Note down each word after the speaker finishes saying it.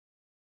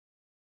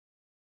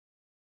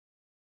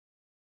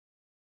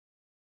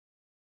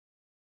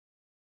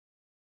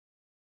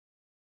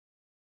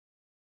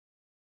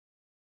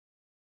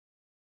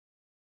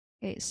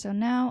Okay, so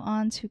now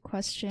on to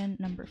question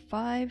number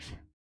 5.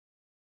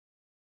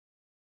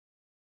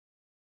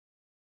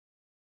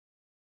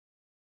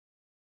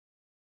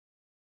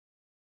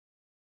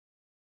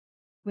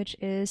 Which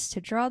is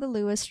to draw the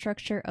Lewis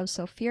structure of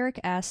sulfuric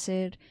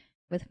acid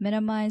with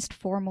minimized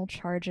formal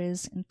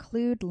charges,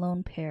 include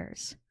lone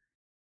pairs.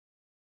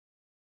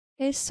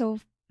 Okay, so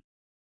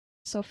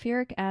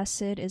sulfuric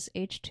acid is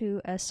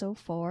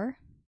H2SO4.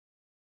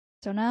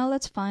 So now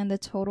let's find the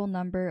total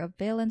number of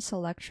valence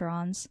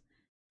electrons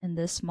in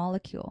this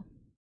molecule.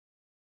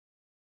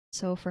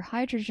 So for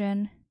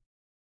hydrogen,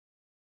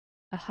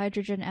 a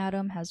hydrogen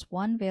atom has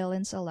 1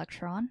 valence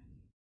electron,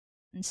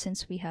 and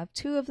since we have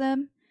 2 of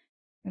them,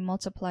 we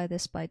multiply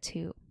this by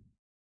 2.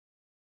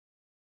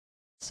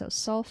 So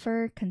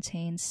sulfur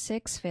contains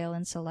 6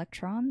 valence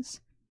electrons,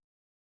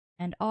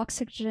 and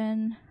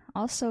oxygen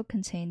also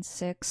contains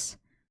 6,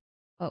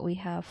 but we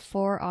have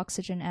 4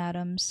 oxygen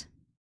atoms,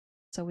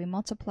 so we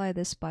multiply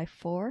this by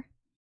 4.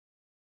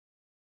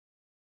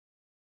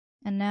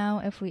 And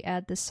now if we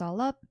add this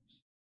all up,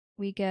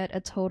 we get a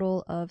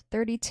total of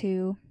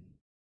 32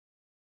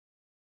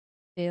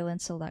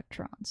 valence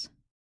electrons.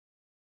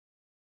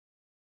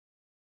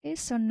 Okay,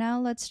 so now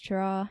let's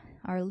draw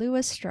our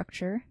Lewis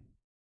structure,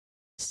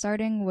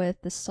 starting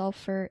with the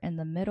sulfur in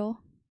the middle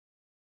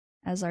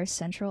as our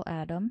central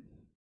atom.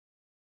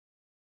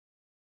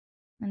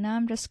 And now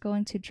I'm just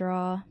going to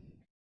draw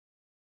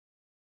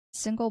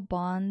single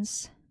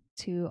bonds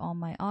to all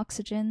my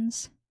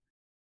oxygens.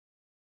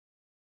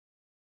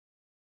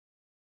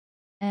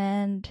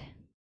 And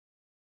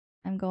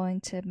I'm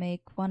going to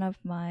make two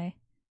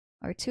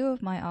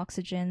of my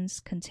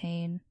oxygens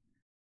contain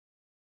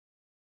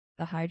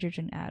the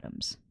hydrogen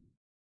atoms.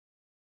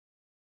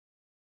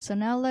 So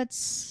now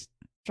let's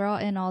draw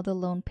in all the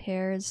lone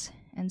pairs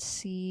and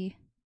see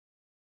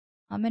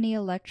how many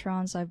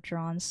electrons I've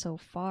drawn so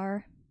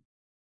far.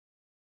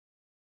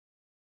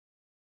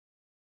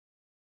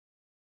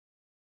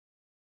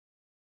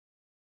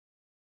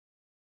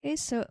 Okay,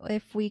 so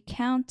if we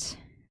count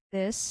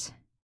this,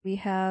 we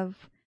have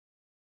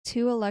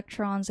 2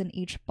 electrons in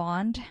each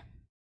bond.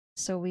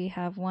 So we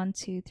have 1,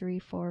 2, 3,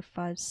 4,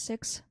 5,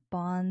 6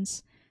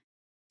 bonds.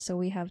 So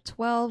we have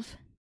 12.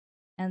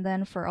 And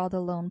then for all the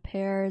lone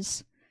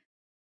pairs,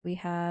 we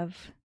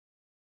have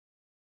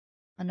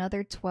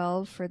another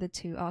 12 for the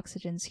 2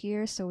 oxygens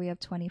here. So we have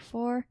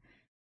 24,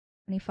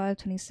 25,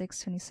 26,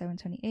 27,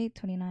 28,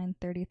 29,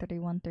 30,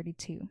 31,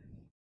 32.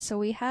 So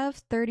we have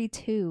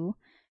 32,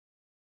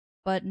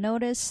 but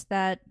notice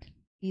that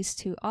these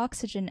 2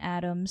 oxygen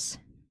atoms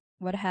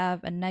would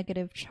have a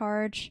negative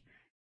charge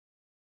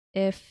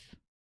if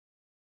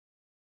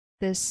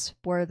this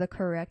were the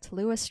correct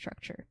Lewis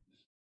structure.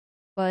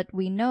 But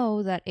we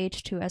know that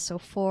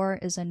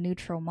H2SO4 is a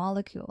neutral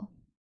molecule.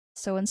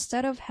 So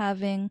instead of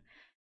having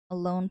a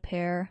lone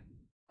pair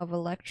of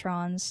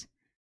electrons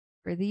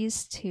for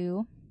these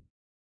 2,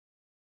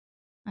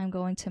 I'm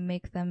going to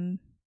make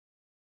them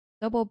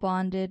double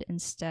bonded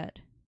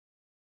instead.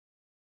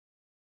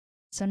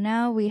 So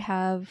now we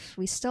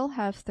still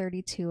have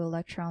 32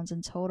 electrons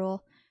in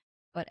total,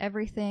 but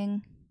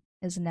everything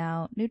is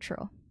now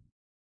neutral.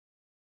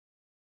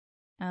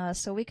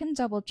 So we can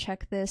double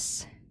check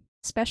this,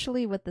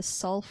 especially with the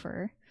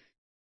sulfur.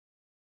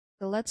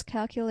 So let's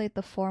calculate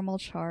the formal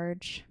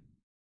charge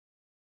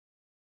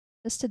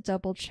just to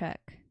double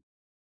check.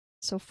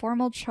 So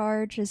formal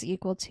charge is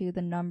equal to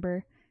the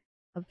number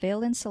of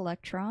valence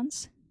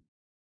electrons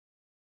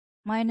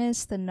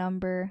minus the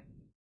number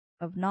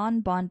of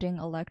non-bonding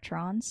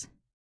electrons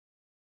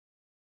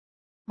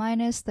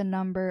minus the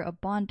number of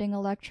bonding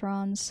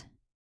electrons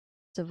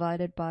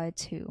divided by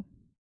 2.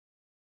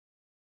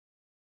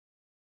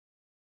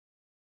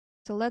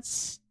 So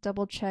let's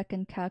double check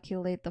and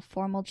calculate the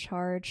formal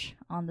charge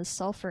on the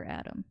sulfur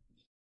atom.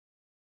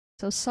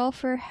 So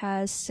sulfur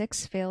has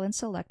 6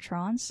 valence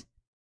electrons,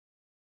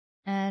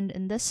 and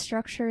in this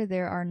structure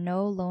there are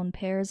no lone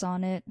pairs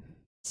on it,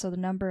 so the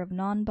number of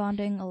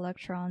non-bonding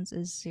electrons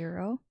is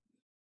 0.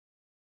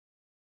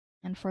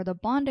 And for the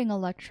bonding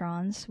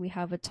electrons, we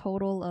have a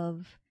total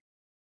of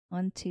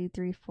 1, 2,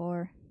 3,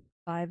 4,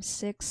 5,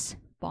 6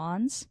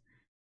 bonds.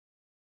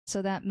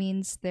 So that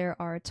means there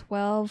are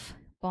 12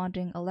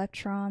 bonding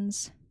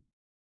electrons.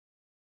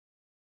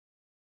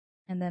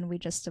 And then we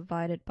just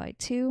divide it by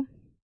 2.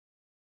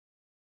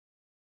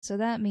 So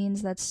that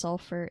means that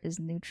sulfur is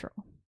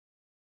neutral.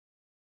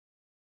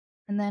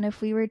 And then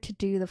if we were to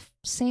do the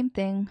same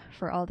thing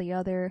for all the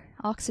other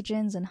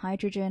oxygens and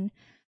hydrogen,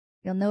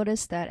 you'll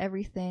notice that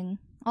everything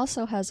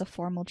also has a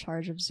formal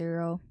charge of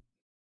 0.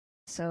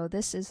 So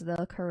this is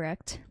the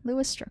correct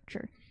Lewis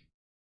structure.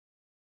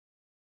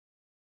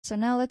 So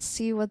now let's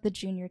see what the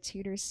junior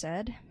tutor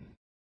said.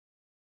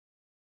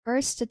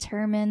 First,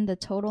 determine the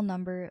total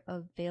number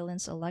of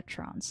valence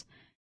electrons.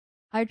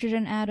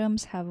 Hydrogen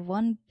atoms have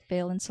 1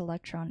 valence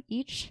electron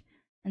each,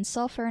 and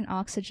sulfur and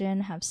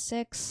oxygen have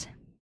 6.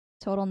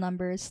 Total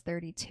number is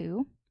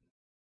 32.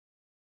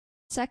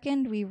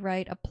 Second, we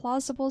write a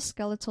plausible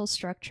skeletal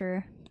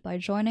structure by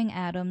joining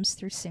atoms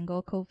through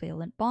single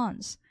covalent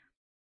bonds.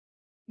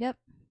 Yep.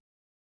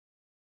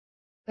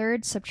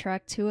 Third,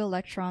 subtract 2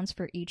 electrons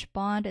for each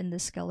bond in the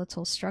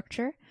skeletal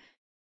structure.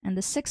 And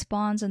the 6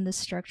 bonds in this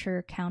structure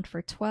account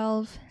for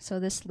 12, so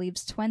this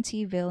leaves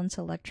 20 valence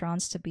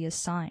electrons to be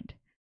assigned.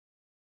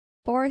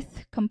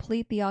 Fourth,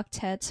 complete the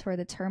octets for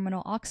the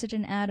terminal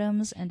oxygen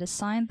atoms and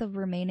assign the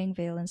remaining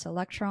valence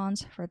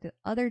electrons for the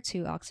other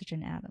 2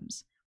 oxygen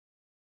atoms.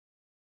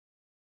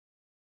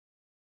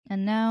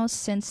 And now,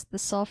 since the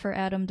sulfur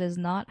atom does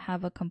not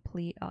have a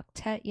complete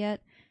octet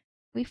yet,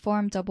 we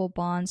form double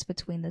bonds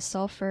between the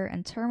sulfur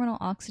and terminal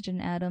oxygen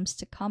atoms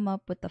to come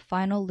up with the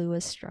final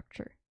Lewis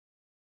structure.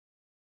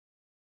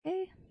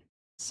 Okay,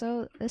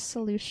 so this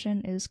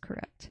solution is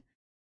correct.